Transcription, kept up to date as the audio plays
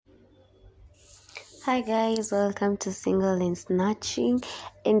Hi guys, welcome to Single and Snatching,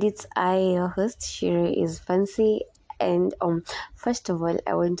 and it's I, your host Shira is Fancy. And first of all,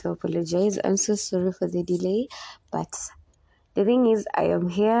 I want to apologize. I'm so sorry for the delay, but the thing is, I am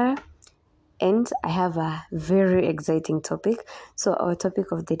here, and I have a very exciting topic. So our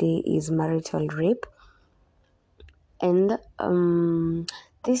topic of the day is marital rape, and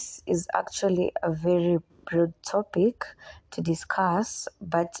this is actually a very broad topic to discuss,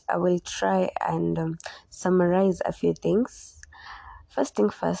 but I will try and summarize a few things. First thing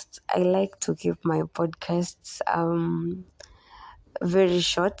first, I like to keep my podcasts very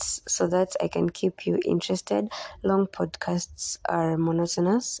short so that I can keep you interested. Long podcasts are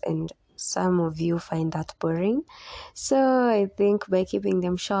monotonous and some of you find that boring. So I think by keeping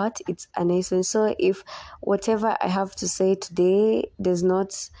them short, it's a nice one. So if whatever I have to say today does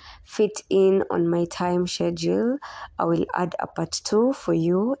not fit in on my time schedule, I will add a part 2 for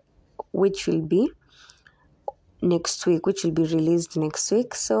you, which will be released next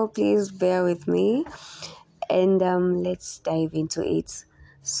week. So please bear with me and let's dive into it.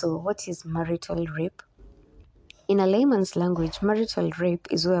 So what is marital rape? In a layman's language, marital rape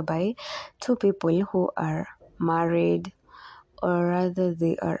is whereby two people who are married, or rather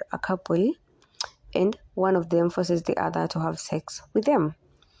they are a couple, and one of them forces the other to have sex with them.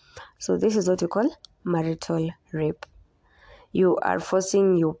 So this is what we call marital rape. You are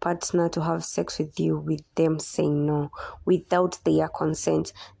forcing your partner to have sex with you with them saying no, without their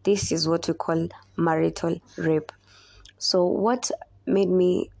consent. This is what we call marital rape. So what made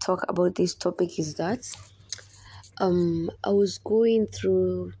me talk about this topic is that I was going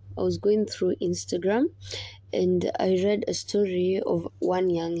through Instagram, and I read a story of one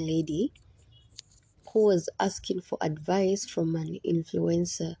young lady who was asking for advice from an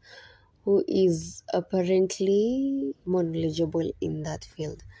influencer who is apparently more knowledgeable in that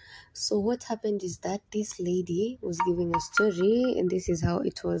field. So what happened is that this lady was giving a story, and this is how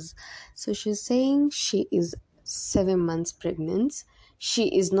it was. So she's saying she is 7 months pregnant. She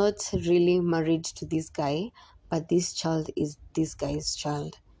is not really married to this guy, but this child is this guy's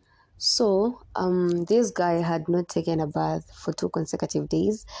child. So this guy had not taken a bath for 2 consecutive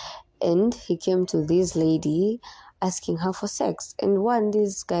days, and he came to this lady asking her for sex. And one,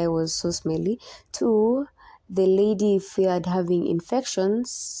 this guy was so smelly. Two, the lady feared having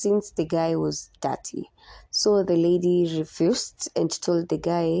infections since the guy was dirty. So the lady refused and told the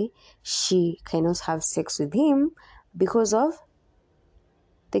guy she cannot have sex with him because of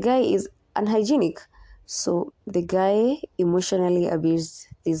the guy is unhygienic. So the guy emotionally abused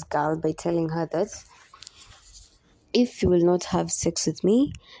this girl by telling her that if you will not have sex with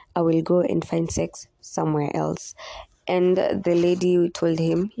me, I will go and find sex somewhere else. And the lady told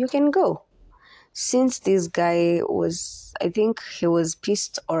him, you can go. Since this guy was, I think he was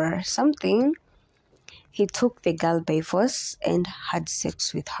pissed or something, he took the girl by force and had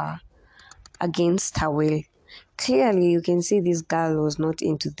sex with her against her will. Clearly, you can see this girl was not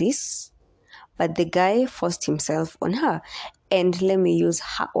into this, but the guy forced himself on her. And let me use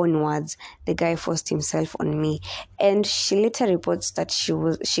her own words. The guy forced himself on me. And she later reports that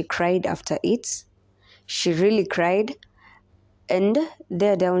she cried after it. She really cried. And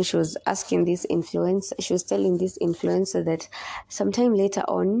there down, she was asking this influencer, she was telling this influencer that sometime later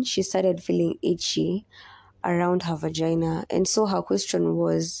on, she started feeling itchy around her vagina. And so her question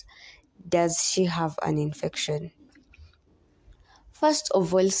was, does she have an infection? First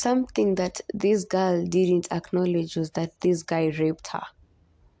of all, something that this girl didn't acknowledge was that this guy raped her.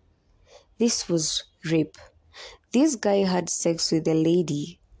 This was rape. This guy had sex with the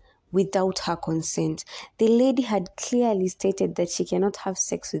lady without her consent. The lady had clearly stated that she cannot have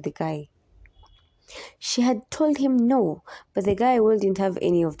sex with the guy. She had told him no, but the guy wouldn't have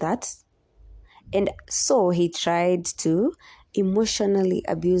any of that. And so he tried to emotionally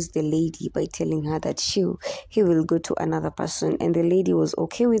abuse the lady by telling her that he will go to another person, and the lady was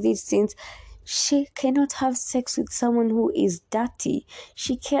okay with it since she cannot have sex with someone who is dirty.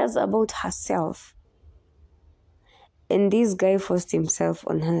 She cares about herself. And this guy forced himself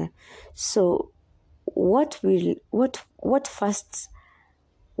on her. So what was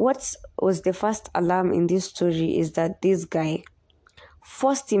the first alarm in this story is that this guy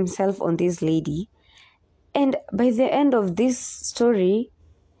forced himself on this lady. And by the end of this story,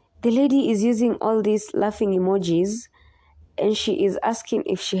 the lady is using all these laughing emojis, and she is asking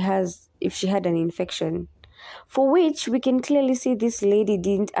if she had an infection, for which we can clearly see this lady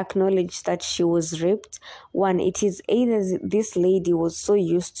didn't acknowledge that she was raped. One, it is either this lady was so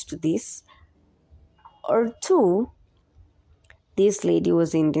used to this, or two, this lady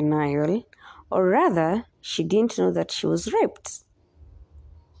was in denial, or rather, she didn't know that she was raped.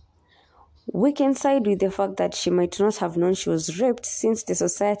 We can side with the fact that she might not have known she was raped, since the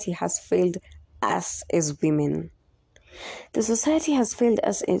society has failed us as women. The society has failed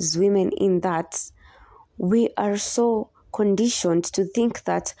us as women in that we are so conditioned to think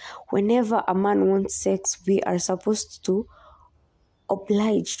that whenever a man wants sex, we are supposed to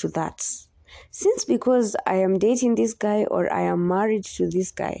oblige to that. Since because I am dating this guy or I am married to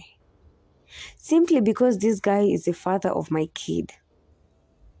this guy, simply because this guy is the father of my kid,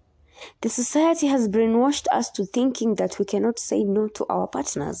 the society has brainwashed us to thinking that we cannot say no to our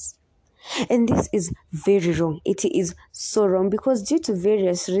partners. And this is very wrong. It is so wrong, because due to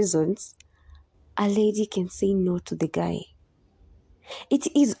various reasons, a lady can say no to the guy. It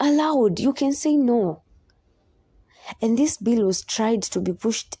is allowed. You can say no. And this bill was tried to be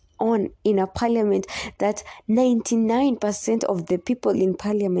pushed on in a parliament that 99% of the people in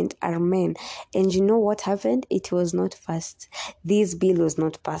parliament are men. And you know what happened? It was not passed. This bill was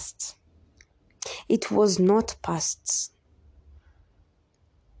not passed. It was not passed.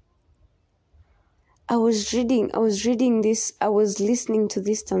 I was listening to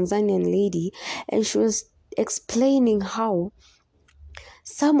this Tanzanian lady, and she was explaining how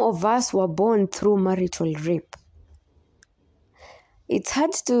some of us were born through marital rape. It's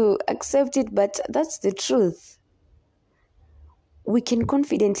hard to accept it, but that's the truth. We can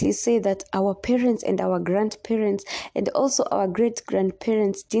confidently say that our parents and our grandparents and also our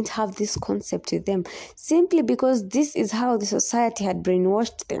great-grandparents didn't have this concept with them, simply because this is how the society had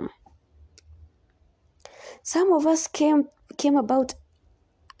brainwashed them. Some of us came about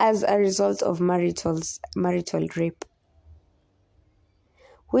as a result of marital rape,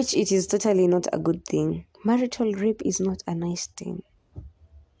 which it is totally not a good thing. Marital rape is not a nice thing.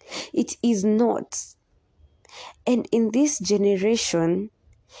 It is not. And in this generation,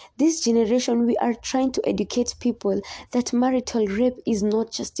 we are trying to educate people that marital rape is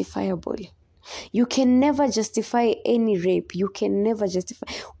not justifiable. You can never justify any rape. You can never justify,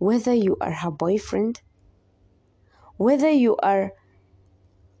 whether you are her boyfriend, whether you are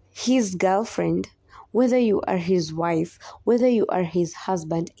his girlfriend, whether you are his wife, whether you are his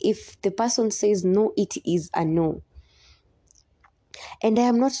husband. If the person says no, it is a no. And I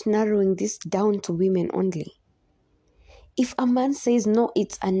am not narrowing this down to women only. If a man says no,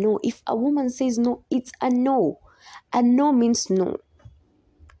 it's a no. If a woman says no, it's a no. A no means no.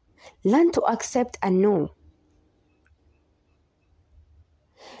 Learn to accept a no.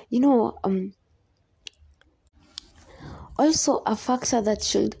 Also a factor that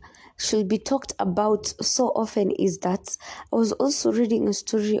should be talked about so often is that I was also reading a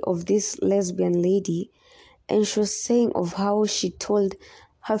story of this lesbian lady, and she was saying of how she told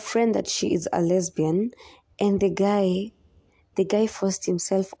her friend that she is a lesbian, and the guy forced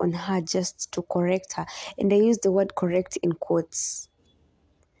himself on her just to correct her. And I use the word correct in quotes.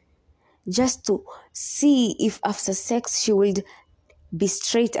 Just to see if after sex she would be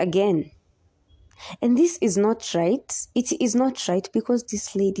straight again. And this is not right. It is not right, because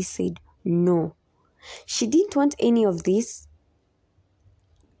this lady said no. She didn't want any of this.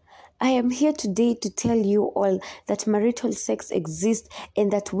 I am here today to tell you all that marital sex exists,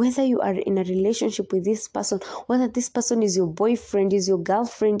 and that whether you are in a relationship with this person, whether this person is your boyfriend, is your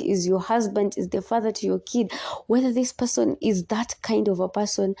girlfriend, is your husband, is the father to your kid, whether this person is that kind of a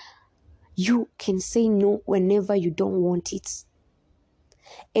person, you can say no whenever you don't want it.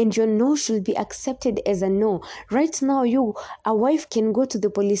 And your no should be accepted as a no. Right now, a wife can go to the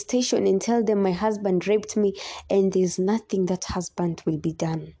police station and tell them, my husband raped me, and there's nothing that husband will be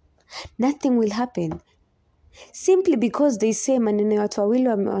done. Nothing will happen. Simply because they say maneno ya watu wawili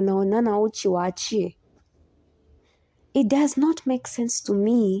wanaonana uchi waachie. It does not make sense to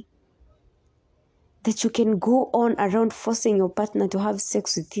me that you can go on around forcing your partner to have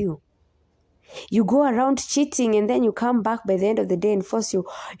sex with you. You go around cheating, and then you come back by the end of the day and force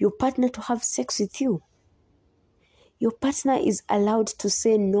your partner to have sex with you. Your partner is allowed to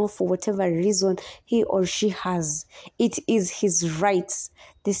say no for whatever reason he or she has. It is his right.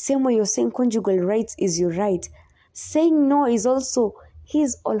 The same way you're saying conjugal rights is your right. Saying no is also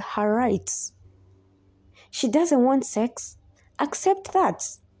his or her rights. She doesn't want sex. Accept that.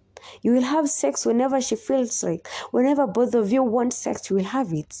 You will have sex whenever she feels like. Whenever both of you want sex, you will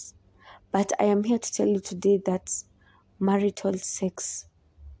have it. But I am here to tell you today that marital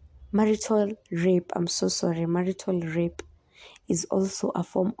rape is also a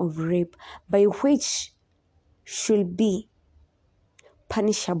form of rape, by which should be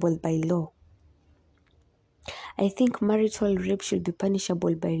punishable by law. I think marital rape should be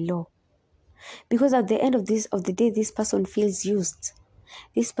punishable by law, because at the end of the day, this person feels used.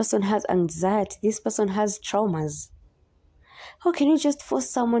 This person has anxiety. This person has traumas. How can you just force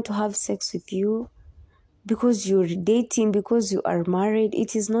someone to have sex with you because you're dating, because you are married?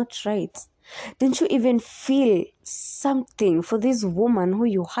 It is not right. Don't you even feel something for this woman who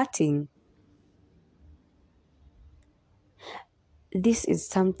you're hurting? This is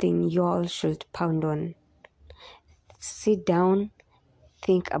something you all should pound on. Sit down,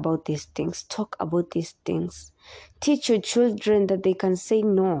 think about these things, talk about these things. Teach your children that they can say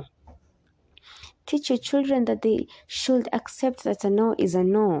no. Teach your children that they should accept that a no is a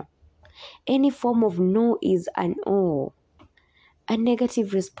no. Any form of no is an O. A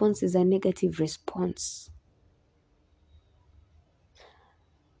negative response is a negative response.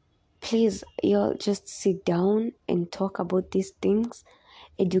 Please, y'all just sit down and talk about these things.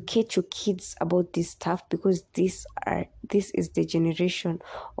 Educate your kids about this stuff, because this is the generation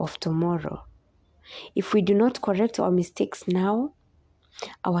of tomorrow. If we do not correct our mistakes now,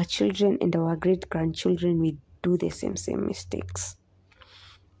 our children and our great-grandchildren will do the same mistakes.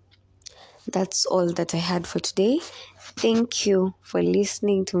 That's all that I had for today. Thank you for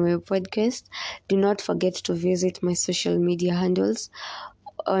listening to my podcast. Do not forget to visit my social media handles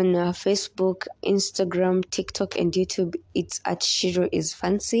on Facebook, Instagram, TikTok, and YouTube. It's at Shiro is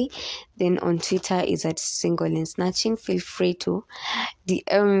Fancy. Then on Twitter is at Single and Snatching. Feel free to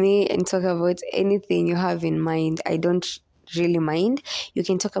DM me and talk about anything you have in mind. I don't really mind. You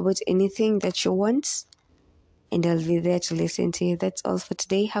can talk about anything that you want, and I'll be there to listen to you. That's all for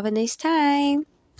today. Have a nice time.